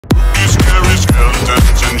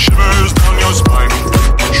hands and shivers down your spine.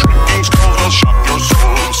 Shrieking skulls will shock your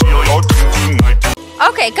soul, seal your doom tonight.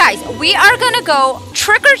 Okay, guys, we are gonna go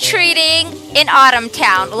trick-or-treating in Autumn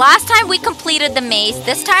Town. Last time we completed the maze.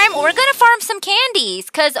 This time we're gonna farm some candies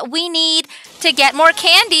because we need to get more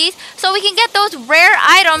candies so we can get those rare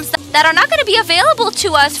items that are not gonna be available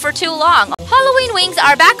to us for too long. Halloween wings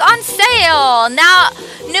are back on sale. Now,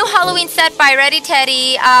 new Halloween set by Ready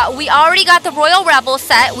Teddy. We already got the Royal Rebel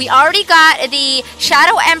set. We already got the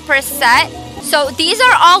Shadow Empress set. So these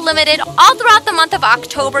are all limited. All throughout the month of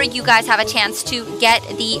October, you guys have a chance to get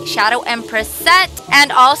the Shadow Empress set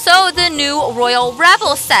and also the new Royal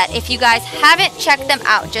Rebel set if you guys haven't checked them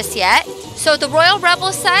out just yet. So the Royal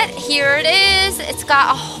Rebel set, here it is. It's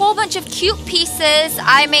got a whole bunch of cute pieces.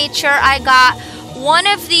 I made sure I got one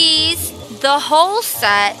of these, the whole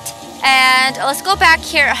set. And let's go back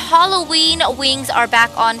here. Halloween wings are back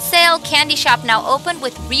on sale. Candy shop now open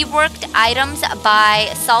with reworked items by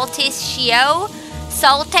Saltatio.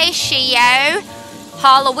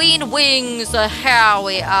 Halloween wings. Here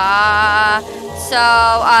we are.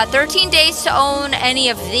 So 13 days to own any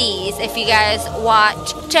of these if you guys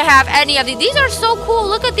want to have any of these. These are so cool.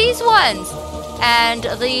 Look at these ones. And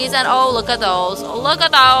these, and oh, look at those. Look at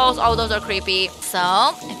those. Oh, those are creepy.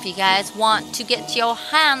 So, if you guys want to get your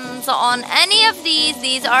hands on any of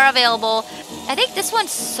these are available. I think this one's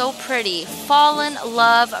so pretty. Fallen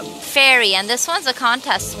Love Fairy. And this one's a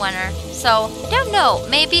contest winner. So, don't know.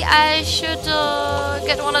 Maybe I should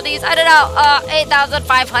get one of these. I don't know.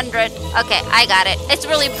 8,500. Okay, I got it. It's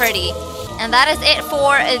really pretty. And that is it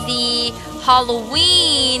for the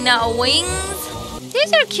Halloween wings.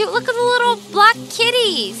 These are cute. Look at the little black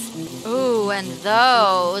kitties. Ooh, and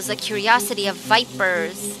those. The Curiosity of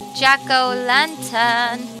Vipers.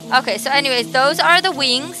 Jack-o'-lantern. Okay, so anyways, those are the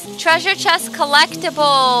wings. Treasure chest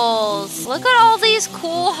collectibles. Look at all these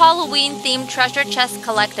cool Halloween-themed treasure chest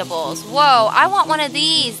collectibles. Whoa, I want one of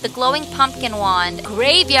these. The glowing pumpkin wand.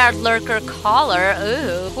 Graveyard lurker collar.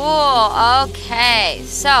 Ooh, cool. Okay,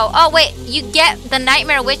 so, oh wait, you get the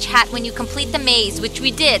Nightmare Witch hat when you complete the maze, which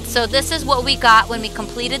we did. So this is what we got when we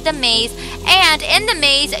completed the maze. And in the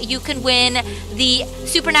maze, you can win the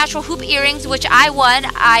supernatural hoop earrings, which I won.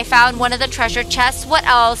 I found one of the treasure chests. What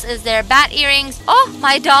else is there? Bat earrings. Oh,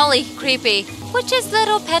 my dolly. Creepy. Which is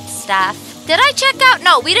little pet staff. Did I check out?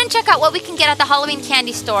 No, we didn't check out what we can get at the Halloween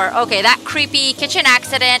candy store. Okay, that creepy kitchen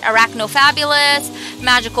accident, arachnofabulous,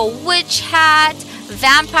 magical witch hat,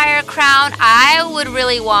 vampire crown. I would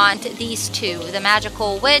really want these two, the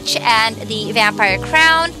magical witch and the vampire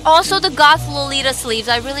crown. Also the goth Lolita sleeves.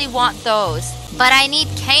 I really want those. But I need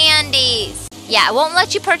candies. Yeah, it won't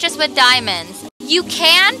let you purchase with diamonds. You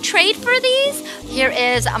can trade for these. Here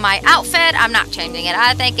is my outfit. I'm not changing it.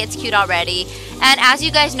 I think it's cute already. And as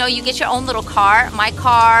you guys know, you get your own little car. My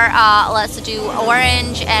car, let's do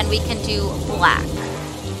orange and we can do black.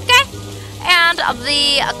 Okay. And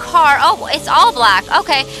the car, oh, it's all black.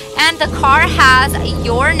 Okay. And the car has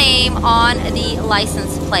your name on the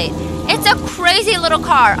license plate. It's a crazy little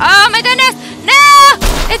car. Oh my goodness. No!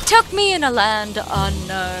 It took me in a land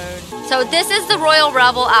unknown. So this is the Royal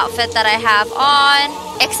Rebel outfit that I have on.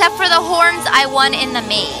 Except for the horns I won in the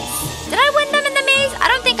maze. Did I win them in the maze? I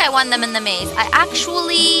don't think I won them in the maze. I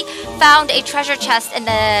actually found a treasure chest in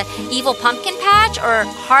the evil pumpkin patch or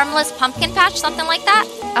harmless pumpkin patch, something like that.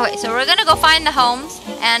 Okay, so we're gonna go find the homes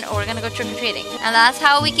and we're gonna go trick-or-treating. And that's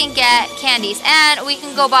how we can get candies. And we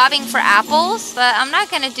can go bobbing for apples, but I'm not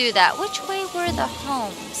gonna do that. Which way were the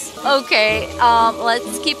homes? Okay,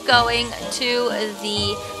 let's keep going to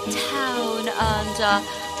the town and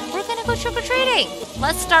we're gonna go trick-or-treating.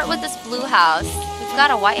 Let's start with this blue house. We've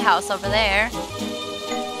got a white house over there.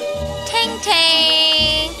 Ting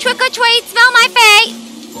ting! Trick-or-treat, smell my face!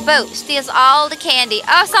 Boo, steals all the candy.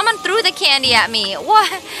 Oh, someone threw the candy at me.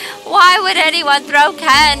 What? Why would anyone throw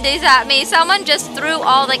candies at me? Someone just threw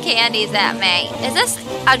all the candies at me. Is this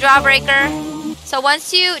a jawbreaker? So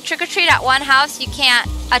once you trick-or-treat at one house, you can't...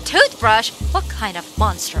 A toothbrush? What kind of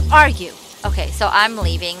monster are you? Okay, so I'm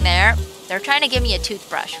leaving there. They're trying to give me a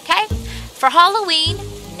toothbrush, okay? For Halloween,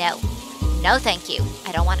 no. No, thank you.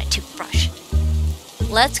 I don't want a toothbrush.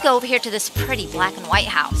 Let's go over here to this pretty black and white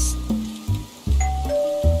house.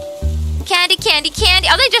 Candy, candy, candy.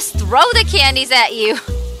 Oh, they just throw the candies at you.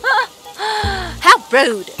 How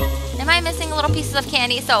rude. Am I missing little pieces of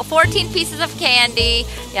candy? So 14 pieces of candy.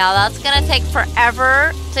 Yeah, that's gonna take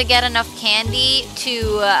forever to get enough candy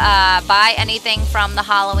to buy anything from the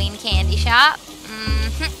Halloween candy shop.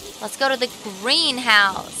 Let's go to the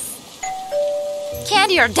greenhouse.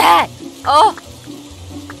 Candy or dead. Oh,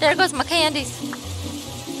 there goes my candies.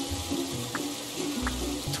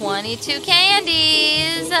 22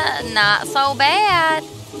 candies. Not so bad.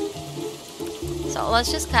 So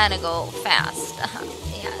let's just kind of go fast.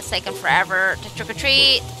 Yeah, it's taking forever to trick or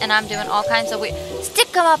treat, and I'm doing all kinds of weird.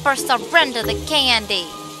 Stick 'em up or surrender the candy.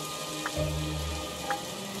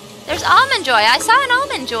 There's Almond Joy. I saw an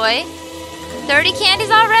Almond Joy. 30 candies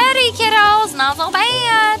already, kiddos. Not so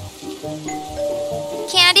bad.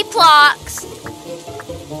 Candy blocks.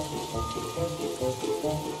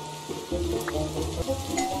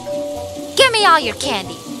 Give me all your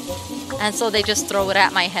candy. And so they just throw it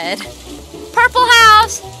at my head. Purple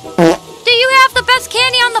house. Do you have the best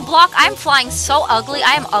candy on the block? I'm flying so ugly.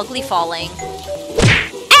 I am ugly falling.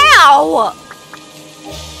 Ow!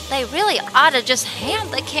 They really ought to just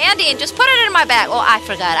hand the candy and just put it in my bag. Oh, I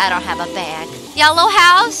forgot. I don't have a bag. Yellow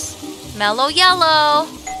house. Mellow yellow.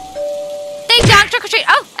 They down trick or treat.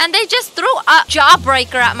 Oh, and they just threw a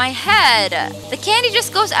jawbreaker at my head. The candy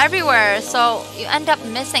just goes everywhere, so you end up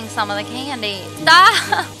missing some of the candy.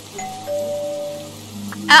 Stop.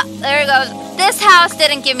 Oh, there it goes. This house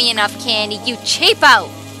didn't give me enough candy. You cheap out.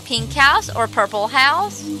 Pink house or purple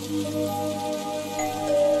house?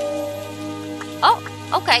 Oh,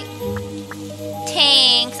 okay.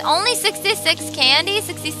 Tanks. Only 66 candy?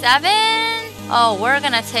 67? Oh, we're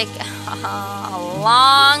gonna take a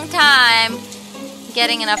long time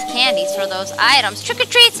getting enough candies for those items. Trick or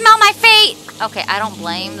treat, smell my feet! Okay, I don't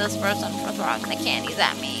blame this person for throwing the candies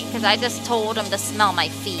at me, because I just told him to smell my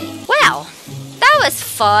feet. Well, that was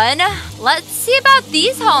fun. Let's see about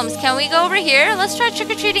these homes. Can we go over here? Let's try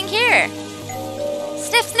trick-or-treating here.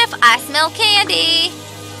 Sniff, sniff, I smell candy.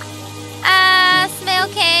 I smell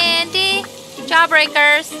candy.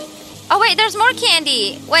 Jawbreakers. Oh, wait, there's more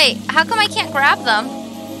candy. Wait, how come I can't grab them?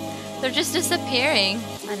 They're just disappearing.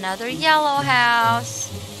 Another yellow house.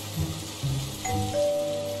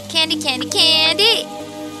 Candy, candy, candy.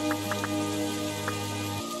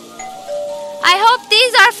 I hope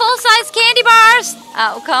these are full-size candy bars.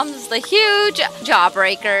 Out comes the huge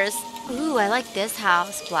jawbreakers. Ooh, I like this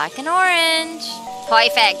house. Black and orange.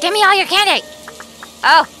 Perfect. Give me all your candy.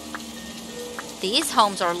 Oh. These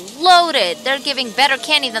homes are loaded. They're giving better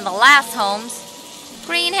candy than the last homes.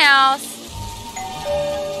 Greenhouse.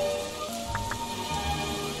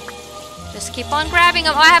 Just keep on grabbing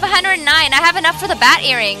them. Oh, I have 109. I have enough for the bat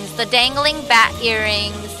earrings. The dangling bat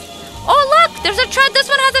earrings. Oh, look. There's a this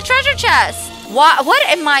one has a treasure chest. What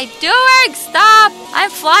am I doing? Stop. I'm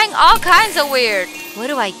flying all kinds of weird. What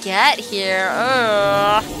do I get here?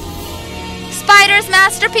 Ugh. Spider's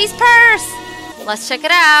Masterpiece Purse. Let's check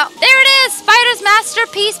it out. There it is. Spider's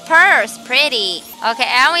Masterpiece Purse. Pretty. Okay,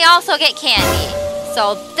 and we also get candy.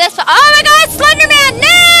 So this one. Oh my God, Slender Man.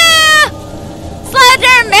 No!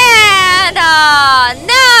 Slender Man.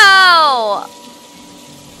 No.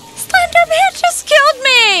 Slender Man just killed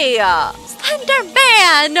me. Slender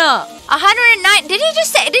Man. 109. Did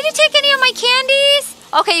he take any of my candies?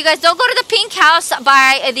 Okay, you guys, don't go to the pink house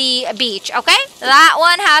by the beach, okay? That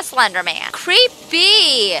one has Slender Man.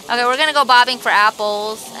 Creepy. Okay, we're gonna go bobbing for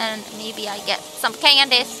apples, and maybe I get some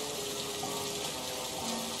candies.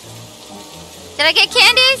 Did I get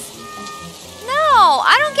candies? No,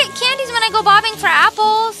 I don't get candies when I go bobbing for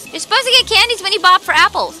apples. You're supposed to get candies when you bob for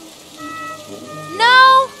apples.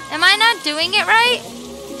 No, am I not doing it right?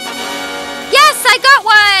 Yes, I got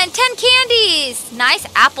one! 10 candies! Nice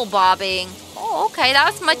apple bobbing. Oh, okay, that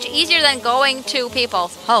was much easier than going to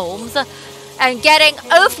people's homes and getting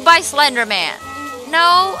oofed by Slender Man.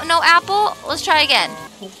 No apple? Let's try again.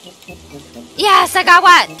 Yes, I got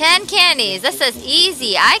one! 10 candies. This is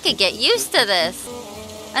easy. I could get used to this.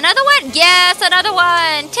 Another one? Yes, another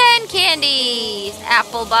one! 10 candies!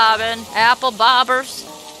 Apple bobbing. Apple bobbers.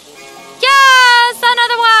 Yes,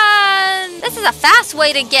 another one! This is a fast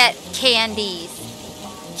way to get candies.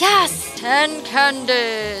 Yes, 10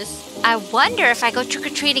 candies. I wonder if I go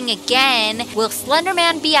trick-or-treating again, will Slender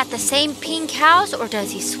Man be at the same pink house or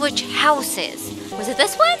does he switch houses? Was it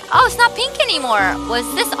this one? Oh, it's not pink anymore. Was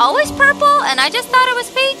this always purple and I just thought it was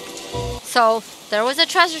pink? So, there was a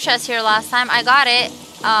treasure chest here last time. I got it.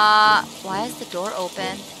 Why is the door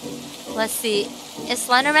open? Let's see. Is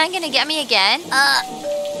Slender Man gonna get me again?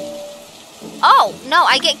 Oh, no,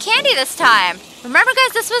 I get candy this time. Remember,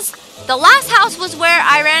 guys, the last house was where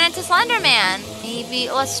I ran into Slender Man. Maybe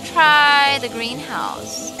let's try the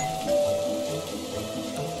greenhouse.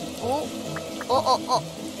 Oh.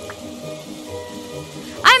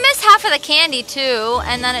 I miss half of the candy, too,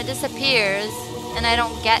 and then it disappears, and I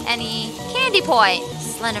don't get any candy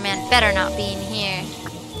points. Slender Man better not be in here.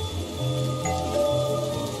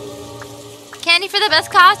 Candy for the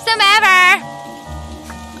best costume ever!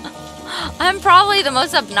 I'm probably the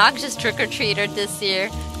most obnoxious trick-or-treater this year.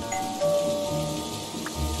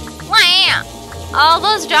 All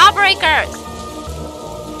those jawbreakers.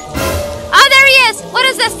 Oh, there he is. What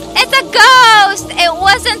is this? It's a ghost. It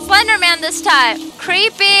wasn't Slender Man this time.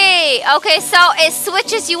 Creepy. Okay, so it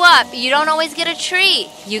switches you up. You don't always get a treat.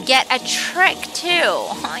 You get a trick, too.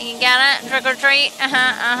 You get it? Trick or treat?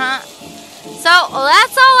 So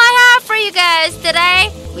that's all I have for you guys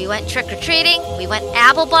today. We went trick-or-treating, we went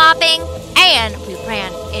apple bopping, and we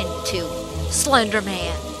ran into Slender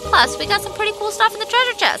Man. Plus, we got some pretty cool stuff in the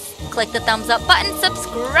treasure chest. Click the thumbs up button,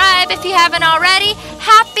 subscribe if you haven't already.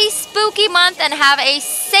 Happy spooky month and have a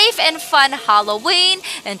safe and fun Halloween.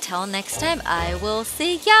 Until next time, I will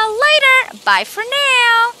see y'all later. Bye for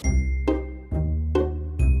now.